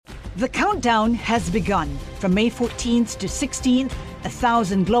The countdown has begun. From May 14th to 16th,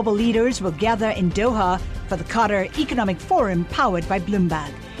 1,000 global leaders will gather in Doha for the Qatar Economic Forum powered by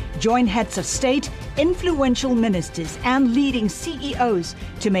Bloomberg. Join heads of state, influential ministers, and leading CEOs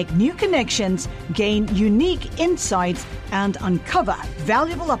to make new connections, gain unique insights, and uncover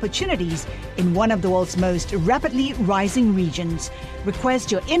valuable opportunities in one of the world's most rapidly rising regions.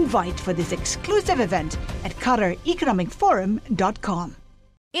 Request your invite for this exclusive event at QatarEconomicForum.com.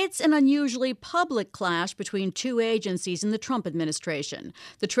 It's an unusually public clash between two agencies in the Trump administration.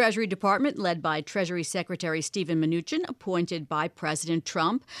 The Treasury Department, led by Treasury Secretary Steven Mnuchin, appointed by President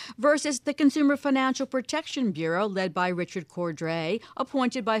Trump, versus the Consumer Financial Protection Bureau, led by Richard Cordray,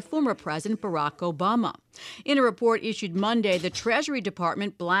 appointed by former President Barack Obama. In a report issued Monday, the Treasury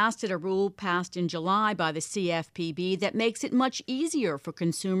Department blasted a rule passed in July by the CFPB that makes it much easier for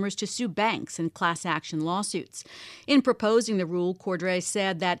consumers to sue banks in class action lawsuits. In proposing the rule, Cordray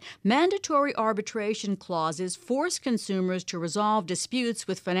said that mandatory arbitration clauses force consumers to resolve disputes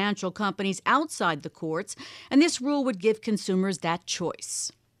with financial companies outside the courts, and this rule would give consumers that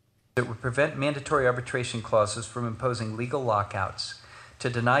choice. It would prevent mandatory arbitration clauses from imposing legal lockouts to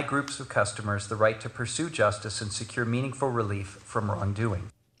deny groups of customers the right to pursue justice and secure meaningful relief from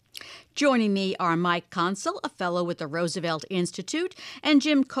wrongdoing. Joining me are Mike Consul, a fellow with the Roosevelt Institute, and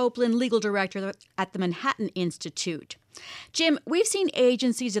Jim Copeland, legal director at the Manhattan Institute. Jim, we've seen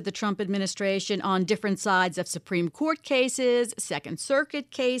agencies of the Trump administration on different sides of Supreme Court cases, Second Circuit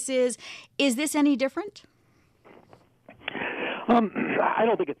cases. Is this any different? I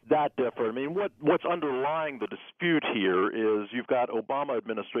don't think it's that different. I mean, what's underlying the dispute here is you've got Obama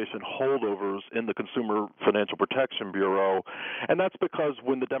administration holdovers in the Consumer Financial Protection Bureau, and that's because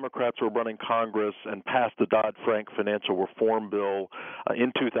when the Democrats were running Congress and passed the Dodd-Frank Financial Reform Bill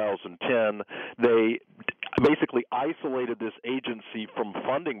in 2010, they basically isolated this agency from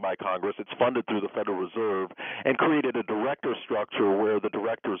funding by Congress. It's funded through the Federal Reserve, and created a director structure where the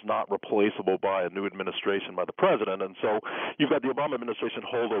director is not replaceable by a new administration by the president. And so you've got the Obama administration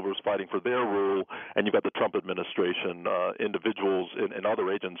holdovers fighting for their rule, and you've got the Trump administration individuals in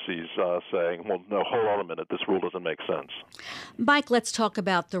other agencies saying, well, no, hold on a minute, this rule doesn't make sense. Mike, let's talk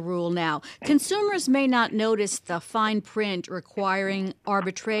about the rule now. Consumers may not notice the fine print requiring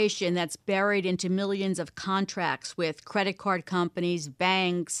arbitration that's buried into millions of contracts with credit card companies,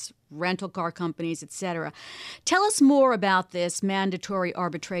 banks, rental car companies, etc. Tell us more about this mandatory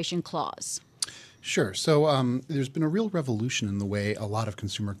arbitration clause. Sure. So there's been a real revolution in the way a lot of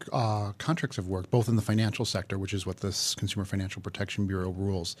consumer contracts have worked, both in the financial sector, which is what this Consumer Financial Protection Bureau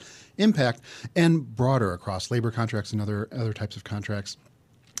rules impact, and broader across labor contracts and other types of contracts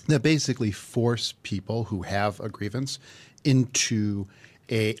that basically force people who have a grievance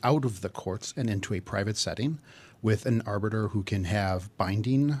out of the courts and into a private setting with an arbiter who can have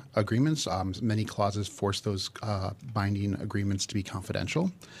binding agreements. Many clauses force those binding agreements to be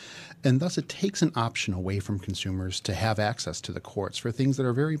confidential. And thus it takes an option away from consumers to have access to the courts for things that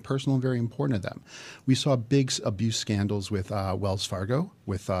are very personal and very important to them. We saw big abuse scandals with Wells Fargo,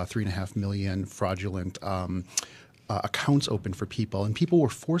 with 3.5 million fraudulent accounts open for people. And people were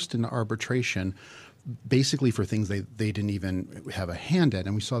forced into arbitration basically for things they didn't even have a hand in.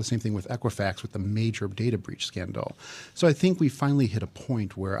 And we saw the same thing with Equifax with the major data breach scandal. So I think we finally hit a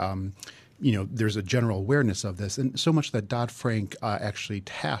point where there's a general awareness of this, and so much that Dodd-Frank actually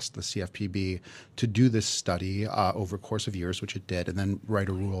tasked the CFPB to do this study over a course of years, which it did, and then write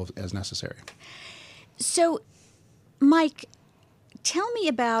a rule as necessary. So, Mike, tell me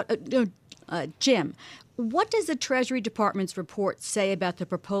about Jim. What does the Treasury Department's report say about the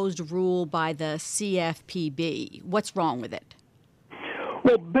proposed rule by the CFPB? What's wrong with it?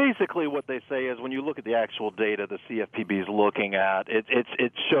 Well, basically what they say is when you look at the actual data the CFPB is looking at, it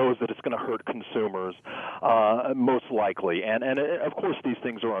shows that it's going to hurt consumers most likely. And of course, these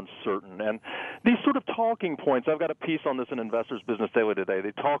things are uncertain. And these sort of talking points, I've got a piece on this in Investors Business Daily today.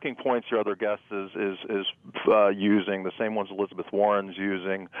 The talking points your other guest is using, the same ones Elizabeth Warren's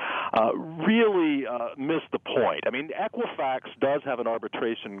using, really miss the point. I mean, Equifax does have an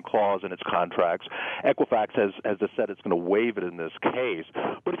arbitration clause in its contracts. Equifax has said it's going to waive it in this case.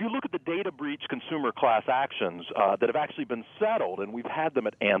 But if you look at the data breach consumer class actions that have actually been settled, and we've had them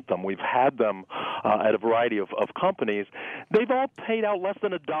at Anthem, we've had them at a variety of companies, they've all paid out less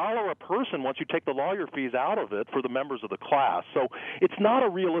than $1 a person once you take the lawyer fees out of it for the members of the class. So it's not a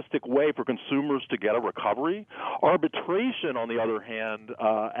realistic way for consumers to get a recovery. Arbitration, on the other hand,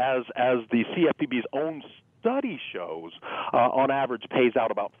 as the CFPB's own study shows, on average, pays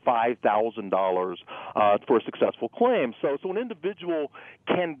out about $5,000 for a successful claim. So an individual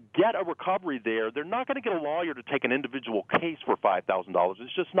can get a recovery there. They're not going to get a lawyer to take an individual case for $5,000.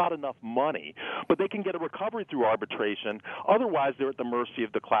 It's just not enough money. But they can get a recovery through arbitration. Otherwise, they're at the mercy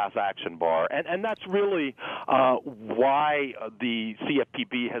of the class action bar. And that's really why the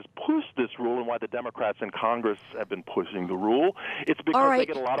CFPB has pushed this rule and why the Democrats in Congress have been pushing the rule. It's because they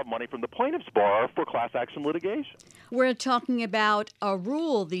get a lot of money from the plaintiff's bar for class action litigation. We're talking about a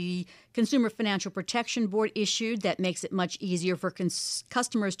rule the Consumer Financial Protection Board issued that makes it much easier for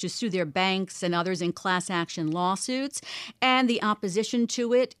customers to sue their banks and others in class action lawsuits, and the opposition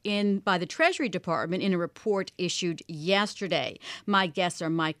to it by the Treasury Department in a report issued yesterday. My guests are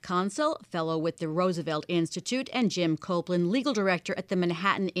Mike Consul, fellow with the Roosevelt Institute, and Jim Copeland, legal director at the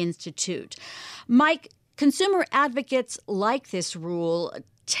Manhattan Institute. Mike, consumer advocates like this rule.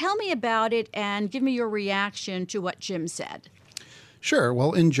 Tell me about it and give me your reaction to what Jim said. Sure.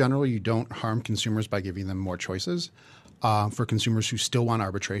 Well, in general, you don't harm consumers by giving them more choices. For consumers who still want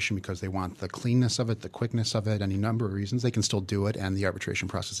arbitration because they want the cleanness of it, the quickness of it, any number of reasons, they can still do it, and the arbitration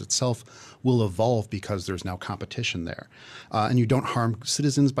process itself will evolve because there's now competition there. And you don't harm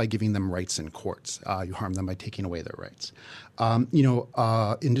citizens by giving them rights in courts. You harm them by taking away their rights.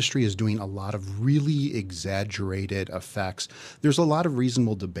 Industry is doing a lot of really exaggerated effects. There's a lot of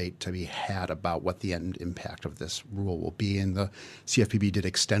reasonable debate to be had about what the end impact of this rule will be, and the CFPB did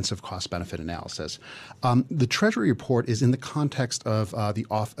extensive cost-benefit analysis. The Treasury report is in the context of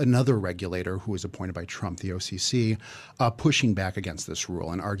another regulator who was appointed by Trump, the OCC, pushing back against this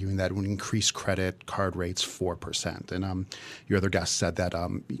rule and arguing that it would increase credit card rates 4%. And your other guest said that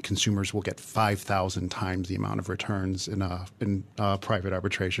consumers will get 5,000 times the amount of returns in private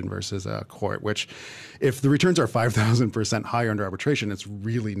arbitration versus a court, which if the returns are 5,000% higher under arbitration, it's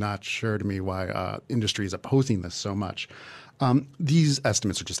really not sure to me why industry is opposing this so much. These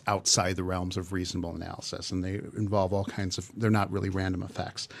estimates are just outside the realms of reasonable analysis, and they involve all kinds of – they're not really random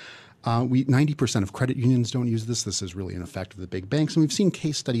effects. 90% of credit unions don't use this. This is really an effect of the big banks. And we've seen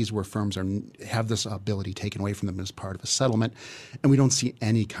case studies where firms have this ability taken away from them as part of a settlement, and we don't see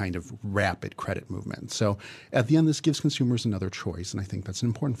any kind of rapid credit movement. So at the end, this gives consumers another choice, and I think that's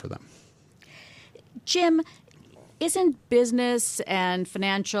important for them. Jim, isn't business and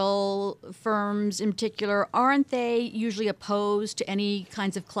financial firms in particular, aren't they usually opposed to any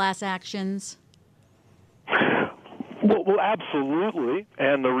kinds of class actions? Well, absolutely,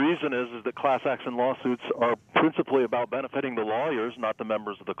 and the reason is that class action lawsuits are principally about benefiting the lawyers, not the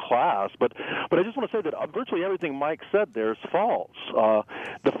members of the class. But I just want to say that virtually everything Mike said there is false.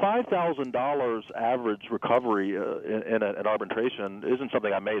 The $5,000 average recovery in an arbitration isn't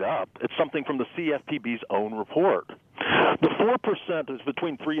something I made up. It's something from the CFPB's own report. The 4% is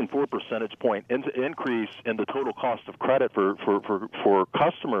between 3 and 4 percentage point increase in the total cost of credit for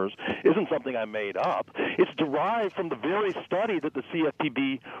customers isn't something I made up. It's derived from the very study that the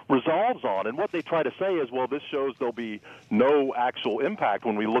CFPB resolves on. And what they try to say is, well, this shows there'll be no actual impact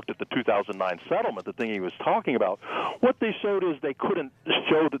when we looked at the 2009 settlement, the thing he was talking about. What they showed is they couldn't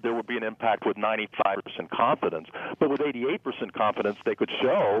show that there would be an impact with 95% confidence. But with 88% confidence, they could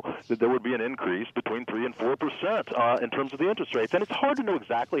show that there would be an increase between 3 and 4% in terms of the interest rates. And it's hard to know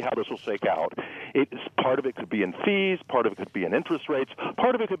exactly how this will shake out. Part of it could be in fees, part of it could be in interest rates,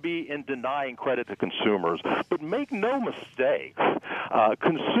 part of it could be in denying credit to consumers. But make no mistake,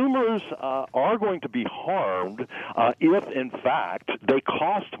 consumers are going to be harmed if, in fact, they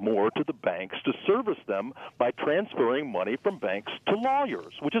cost more to the banks to service them by transferring money from banks to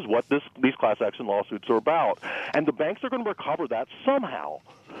lawyers, which is what these class action lawsuits are about. And the banks are going to recover that somehow.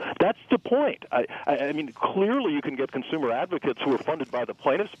 That's the point. I mean, clearly you can get consumer advocates who are funded by the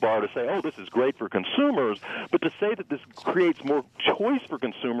plaintiff's bar to say, oh, this is great for consumers, but to say that this creates more choice for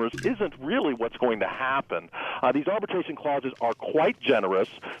consumers isn't really what's going to happen. These arbitration clauses are quite generous.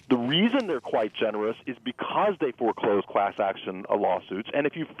 The reason they're quite generous is because they foreclose class action lawsuits. And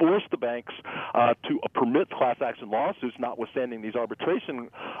if you force the banks to permit class action lawsuits, notwithstanding these arbitration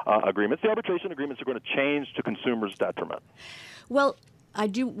agreements, the arbitration agreements are going to change to consumers' detriment. Well, I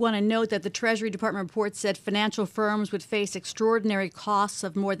do want to note that the Treasury Department report said financial firms would face extraordinary costs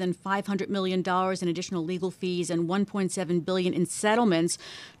of more than $500 million in additional legal fees and $1.7 billion in settlements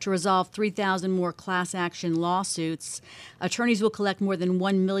to resolve 3,000 more class action lawsuits. Attorneys will collect more than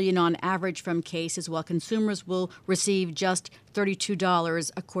 $1 million on average from cases, while consumers will receive just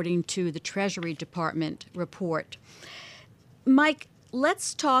 $32, according to the Treasury Department report. Mike,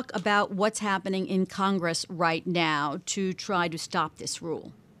 let's talk about what's happening in Congress right now to try to stop this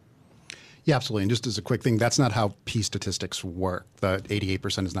rule. Yeah, absolutely. And just as a quick thing, that's not how peace statistics work. The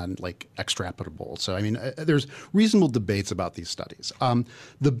 88% is not like extrapolable. So, I mean, there's reasonable debates about these studies.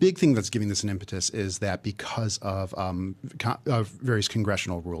 The big thing that's giving this an impetus is that because of various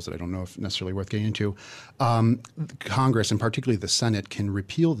congressional rules that I don't know if necessarily worth getting into, Congress, and particularly the Senate, can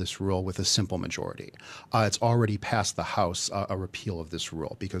repeal this rule with a simple majority. It's already passed the House a repeal of this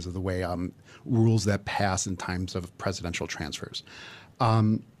rule because of the way rules that pass in times of presidential transfers.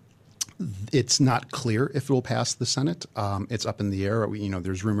 It's not clear if it will pass the Senate. It's up in the air.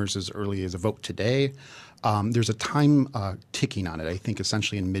 There's rumors as early as a vote today. There's a time ticking on it. I think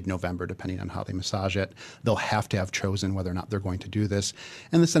essentially in mid-November, depending on how they massage it, they'll have to have chosen whether or not they're going to do this.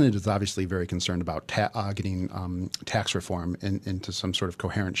 And the Senate is obviously very concerned about getting tax reform into some sort of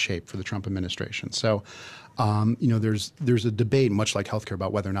coherent shape for the Trump administration. So, there's a debate, much like healthcare,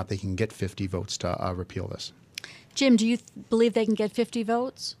 about whether or not they can get 50 votes to repeal this. Jim, do you believe they can get 50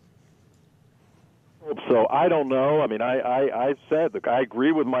 votes? So I don't know. I mean, I said, I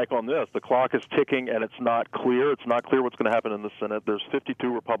agree with Mike on this. The clock is ticking, and it's not clear. It's not clear what's going to happen in the Senate. There's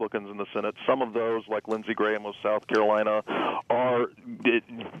 52 Republicans in the Senate. Some of those, like Lindsey Graham of South Carolina,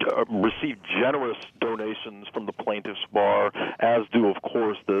 receive generous donations from the plaintiffs' bar, as do, of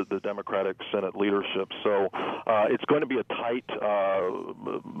course, the Democratic Senate leadership. So it's going to be a tight,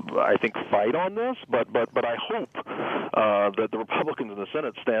 I think, fight on this. But I hope that the Republicans in the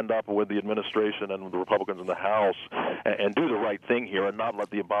Senate stand up with the administration and the Republicans in the House and do the right thing here and not let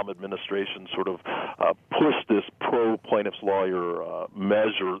the Obama administration sort of push this pro-plaintiff's lawyer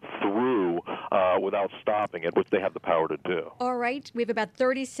measure through without stopping it, which they have the power to do. All right. We have about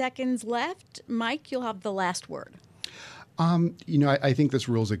 30 seconds left. Mike, you'll have the last word. I think this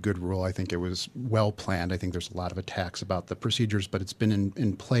rule is a good rule. I think it was well planned. I think there's a lot of attacks about the procedures, but it's been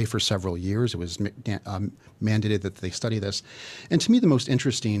in play for several years. It was mandated that they study this. And to me, the most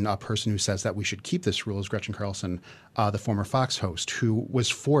interesting person who says that we should keep this rule is Gretchen Carlson, the former Fox host, who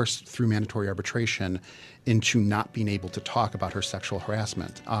was forced through mandatory arbitration into not being able to talk about her sexual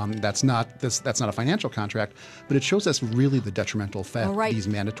harassment. That's not a financial contract, but it shows us really the detrimental effect these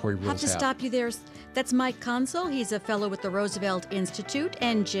mandatory rules have. I have to stop you there. That's Mike Consul. He's a fellow with the Roosevelt Institute,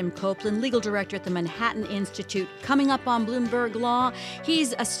 and Jim Copeland, legal director at the Manhattan Institute. Coming up on Bloomberg Law,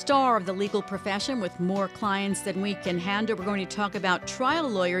 he's a star of the legal profession with more clients than we can handle. We're going to talk about trial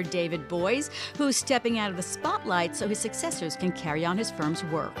lawyer David Boies, who's stepping out of the spotlight so his successors can carry on his firm's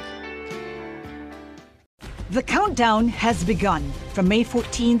work. The countdown has begun. From May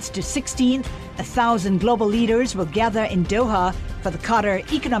 14th to 16th, 1,000 global leaders will gather in Doha for the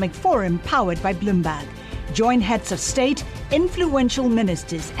Qatar Economic Forum powered by Bloomberg. Join heads of state, influential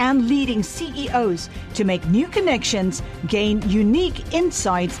ministers, and leading CEOs to make new connections, gain unique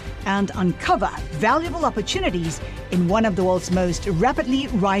insights, and uncover valuable opportunities in one of the world's most rapidly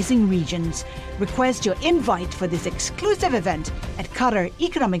rising regions. Request your invite for this exclusive event at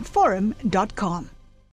QatarEconomicForum.com.